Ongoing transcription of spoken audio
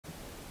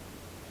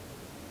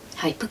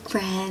Hi book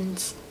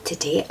friends!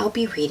 Today I'll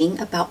be reading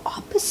about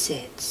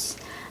opposites.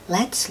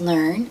 Let's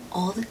learn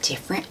all the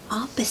different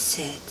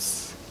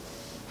opposites.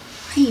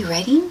 Are you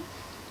ready?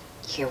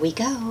 Here we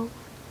go.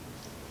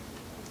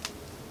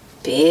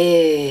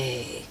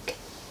 Big.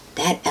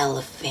 That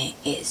elephant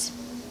is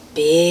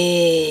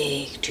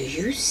big. Do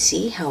you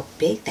see how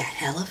big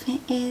that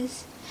elephant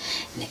is?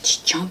 And it's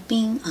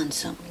jumping on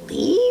some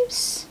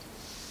leaves.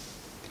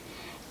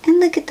 And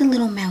look at the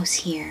little mouse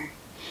here.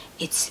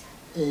 It's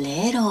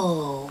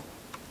little.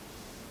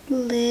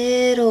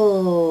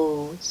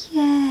 Little.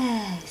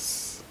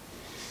 Yes.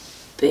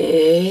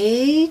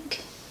 Big.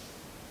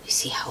 You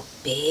see how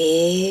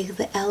big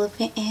the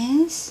elephant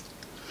is?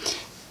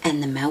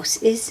 And the mouse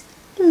is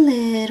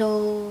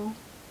little.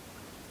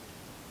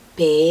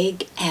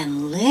 Big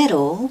and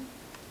little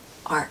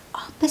are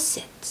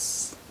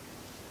opposites.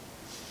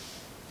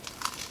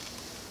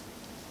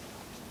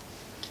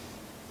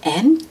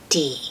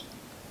 Empty.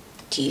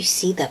 Do you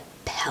see the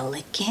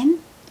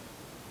pelican?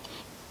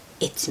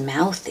 Its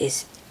mouth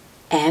is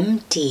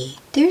empty.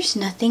 There's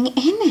nothing in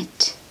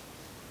it.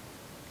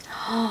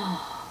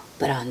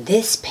 But on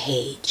this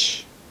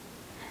page,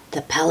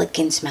 the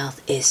pelican's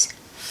mouth is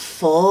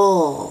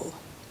full.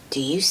 Do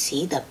you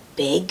see the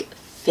big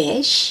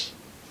fish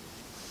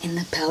in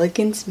the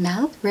pelican's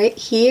mouth right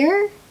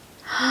here?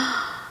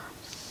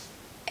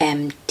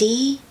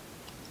 Empty,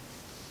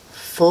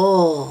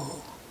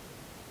 full.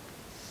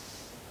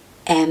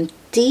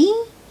 Empty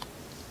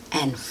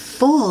and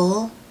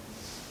full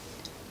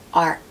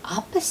are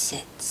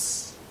opposites.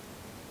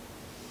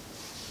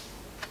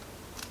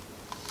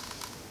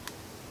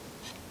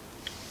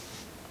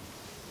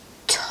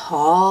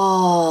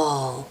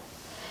 Tall.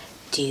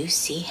 Do you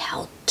see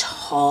how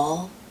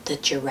tall the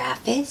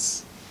giraffe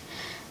is?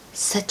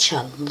 Such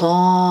a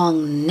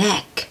long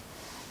neck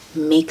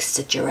makes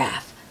the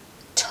giraffe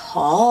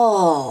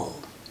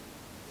tall.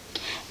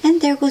 And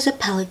there goes a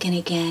pelican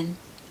again.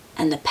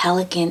 And the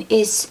pelican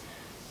is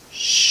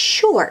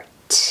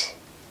short.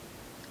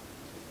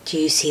 Do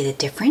you see the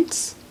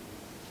difference?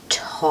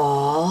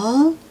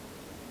 Tall,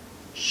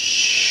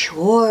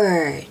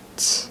 short.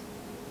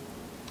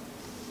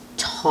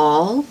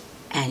 Tall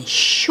and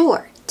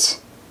short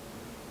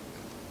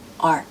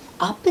are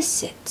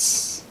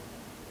opposites.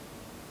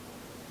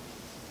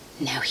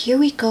 Now here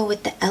we go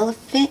with the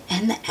elephant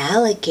and the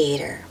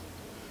alligator.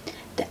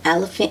 The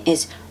elephant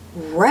is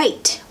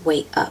right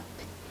way up.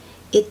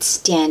 It's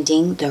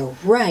standing the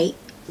right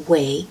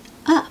way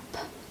up.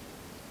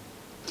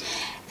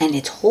 And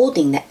it's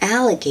holding the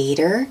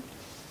alligator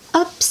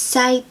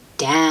upside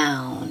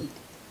down.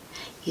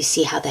 You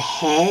see how the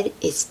head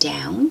is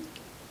down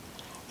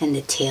and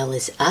the tail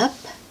is up?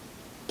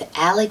 The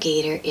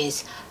alligator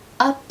is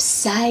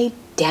upside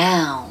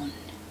down.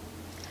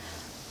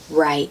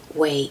 Right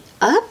way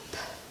up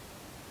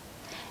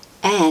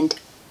and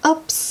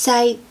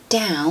upside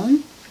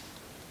down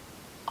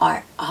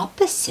are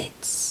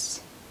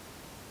opposites.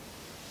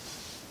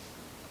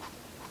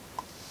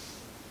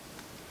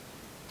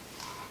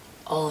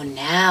 Oh,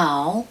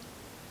 now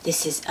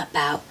this is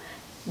about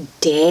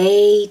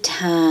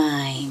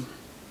daytime.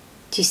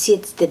 Do you see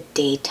it's the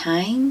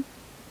daytime?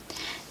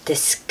 The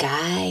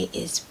sky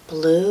is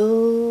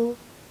blue,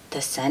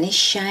 the sun is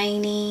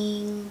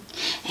shining,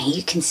 and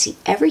you can see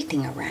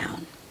everything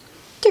around.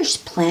 There's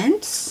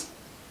plants.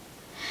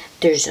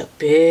 There's a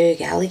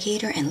big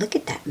alligator, and look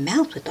at that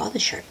mouth with all the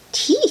sharp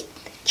teeth.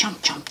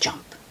 Jump, jump,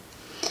 jump.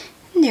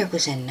 And there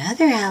was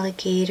another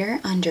alligator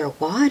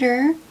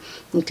underwater.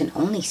 You can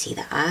only see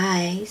the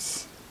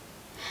eyes.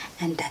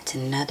 And that's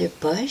another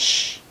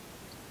bush.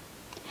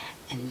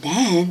 And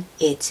then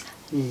it's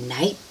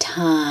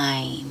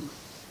nighttime.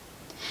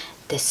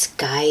 The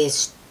sky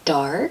is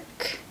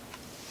dark.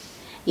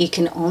 You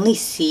can only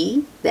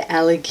see the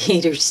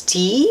alligator's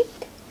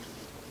teeth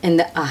and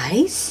the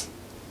eyes.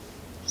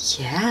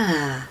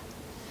 Yeah.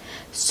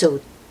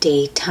 So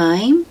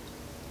daytime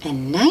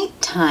and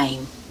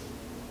nighttime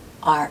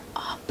are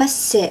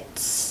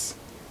opposites.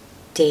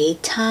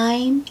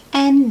 Daytime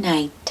and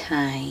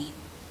nighttime.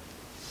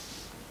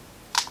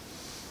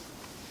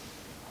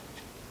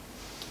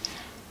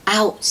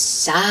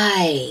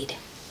 Outside.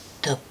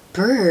 The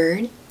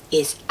bird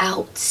is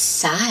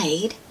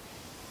outside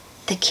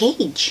the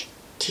cage.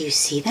 Do you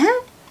see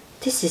that?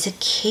 This is a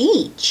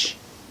cage.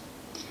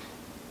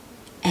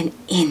 And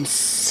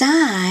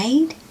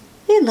inside,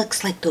 it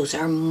looks like those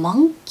are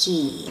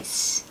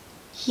monkeys.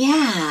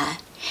 Yeah,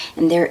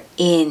 and they're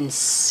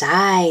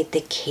inside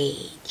the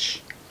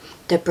cage.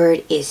 The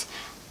bird is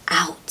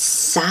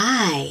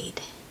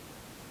outside.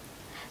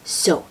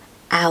 So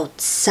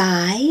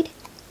outside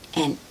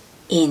and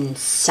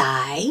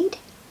inside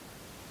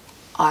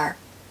are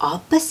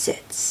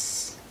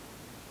opposites.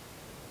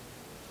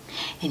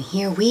 And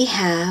here we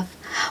have,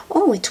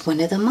 it's one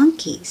of the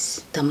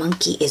monkeys. The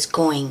monkey is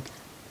going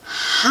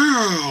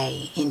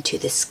high into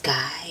the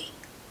sky.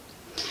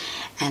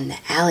 And the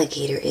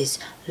alligator is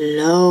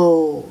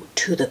low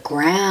to the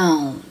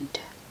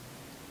ground.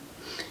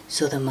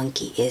 So the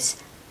monkey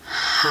is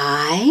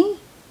high,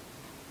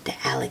 the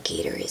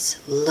alligator is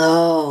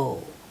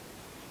low.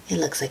 It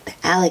looks like the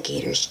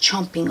alligator's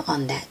chomping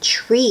on that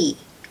tree.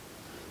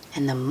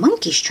 And the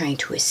monkey's trying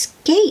to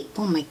escape.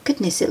 Oh my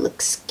goodness, it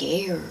looks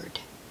scared.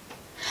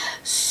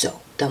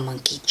 So the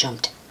monkey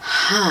jumped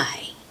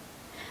high,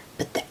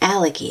 but the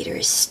alligator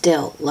is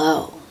still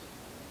low.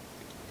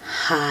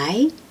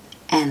 High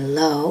and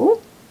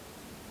low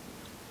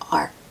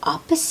are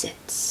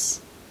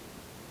opposites.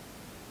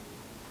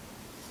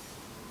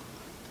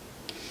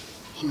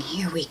 And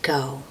here we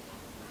go.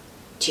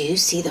 Do you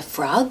see the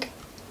frog?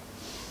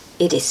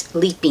 It is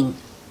leaping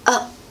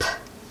up.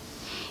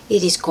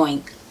 It is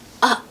going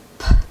up.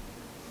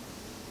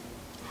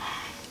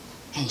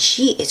 And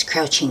she is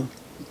crouching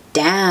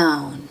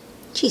down.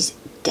 She's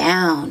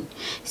down.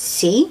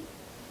 See?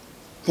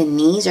 The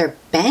knees are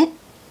bent.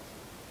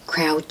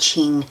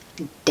 Crouching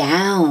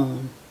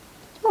down.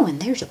 Oh,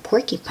 and there's a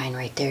porcupine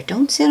right there.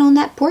 Don't sit on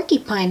that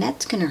porcupine.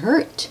 That's going to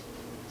hurt.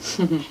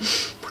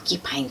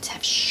 Porcupines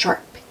have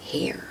sharp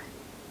hair.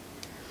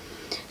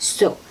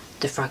 So,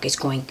 the frog is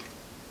going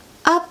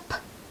up,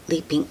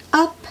 leaping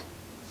up,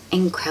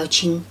 and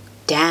crouching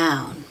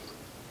down.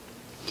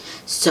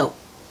 So,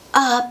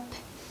 up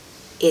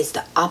is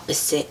the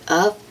opposite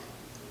of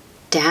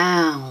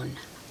down.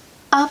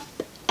 Up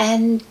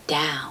and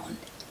down.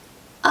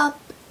 Up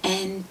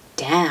and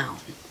down.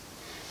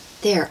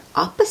 They're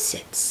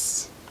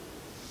opposites.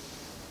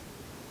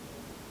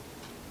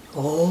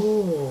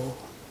 Oh.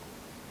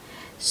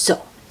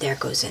 So, there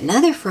goes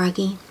another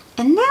froggy.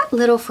 And that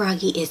little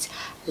froggy is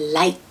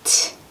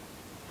light.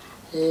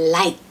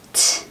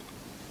 Light.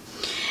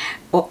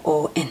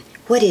 Uh-oh, and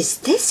what is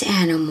this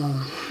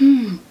animal?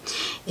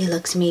 It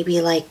looks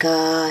maybe like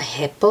a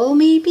hippo,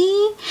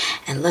 maybe?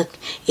 And look,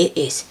 it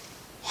is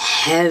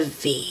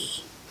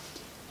heavy.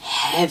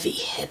 Heavy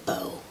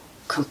hippo.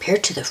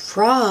 Compared to the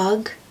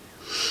frog,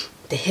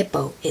 the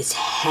hippo is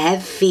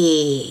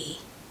heavy.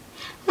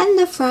 And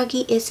the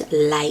froggy is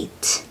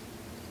light.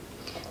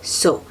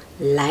 So,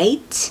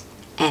 light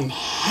and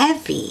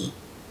heavy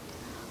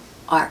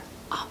are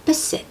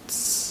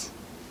opposites.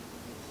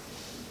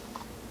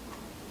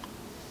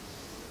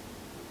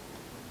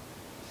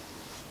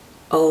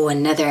 Oh,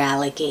 another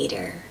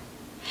alligator.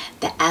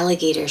 The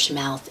alligator's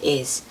mouth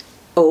is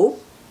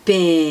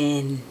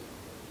open.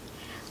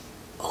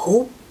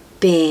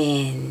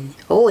 Open.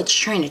 Oh, it's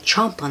trying to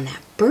chomp on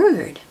that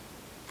bird.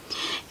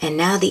 And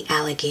now the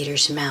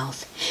alligator's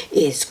mouth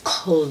is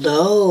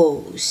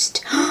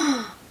closed.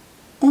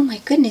 Oh my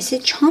goodness,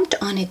 it chomped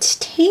on its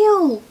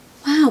tail.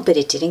 Wow, but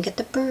it didn't get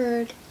the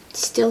bird.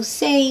 It's still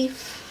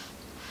safe.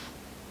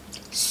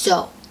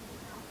 So,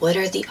 what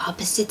are the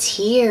opposites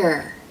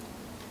here?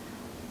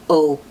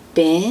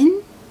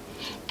 Open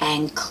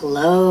and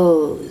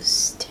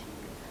closed.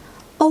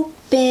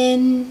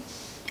 Open,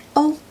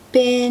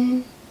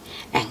 open,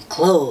 and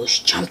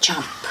closed. Chomp,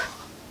 chomp.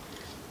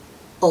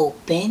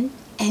 Open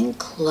and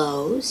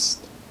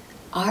closed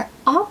are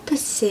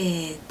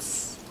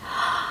opposites.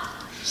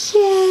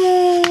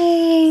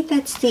 Yay!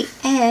 That's the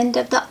end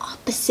of the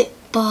opposite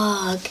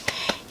bug.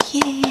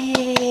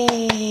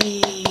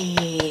 Yay!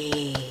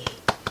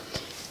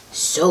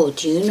 So,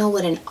 do you know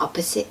what an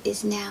opposite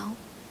is now?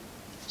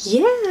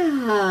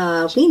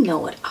 Yeah, we know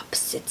what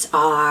opposites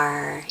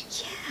are.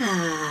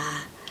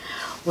 Yeah.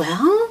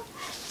 Well,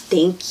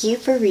 thank you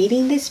for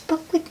reading this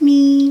book with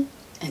me.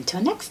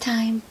 Until next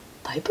time,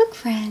 bye book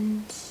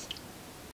friends.